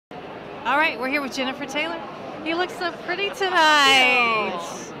All right, we're here with Jennifer Taylor. You look so pretty tonight.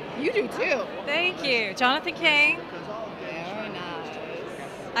 You do too. Thank you. Jonathan Kane. Very nice.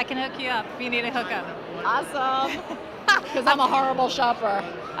 I can hook you up if you need a hookup. Awesome. Because I'm a horrible shopper.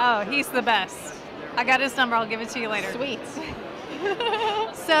 Oh, he's the best. I got his number. I'll give it to you later. Sweet.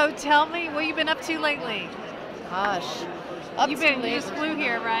 So tell me, what you been up to lately? Gosh. You just flew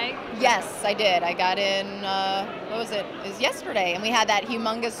here, right? Yes, I did. I got in, what was it? It was yesterday, and we had that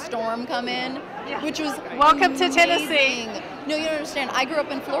humongous storm come in, which was Welcome amazing. to Tennessee. No, you don't understand. I grew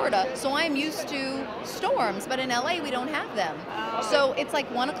up in Florida, so I'm used to storms, but in LA we don't have them. Oh. So it's like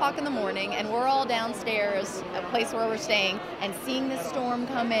 1 o'clock in the morning, and we're all downstairs, a place where we're staying, and seeing this storm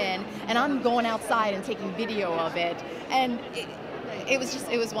come in, and I'm going outside and taking video of it, and it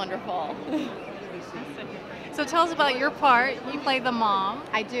was wonderful. So tell us about your part. You play the mom.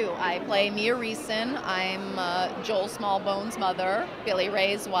 I do. I play Mia Reeson. I'm Joel Smallbone's mother, Billy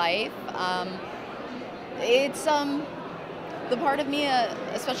Ray's wife. It's the part of Mia,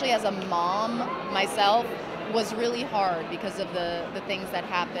 especially as a mom myself, was really hard because of the things that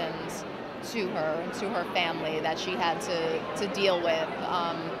happened to her and to her family that she had to deal with.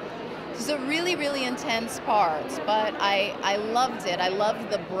 It's a really, really intense part, but I loved it. I loved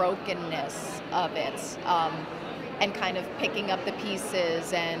the brokenness of it, and kind of picking up the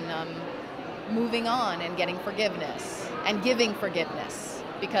pieces and moving on and getting forgiveness and giving forgiveness,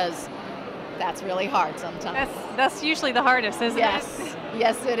 because that's really hard sometimes. That's usually the hardest, isn't it?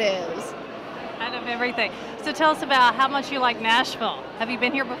 Yes, it is. Out of everything. So tell us about how much you like Nashville. Have you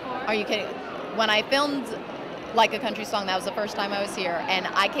been here before? Are you kidding? When I filmed Like a Country Song, that was the first time I was here, and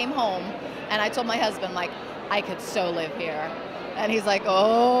I came home and I told my husband, like, I could so live here. And he's like,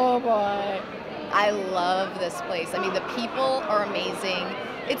 oh boy. I love this place. I mean, the people are amazing.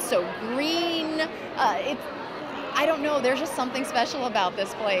 It's so green. I don't know, there's just something special about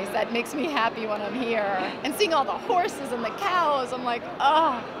this place that makes me happy when I'm here. And seeing all the horses and the cows, I'm like,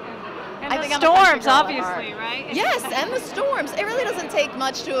 oh. And the storms, obviously, right? Yes, and the storms. It really doesn't take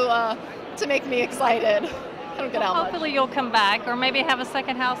much to make me excited. I don't get out much. Hopefully you'll come back, or maybe have a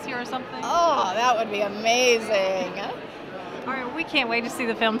second house here or something. Oh, that would be amazing. All right, we can't wait to see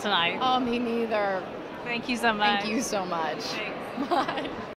the film tonight. Oh, me neither. Thank you so much. Thank you so much. Thanks. Bye.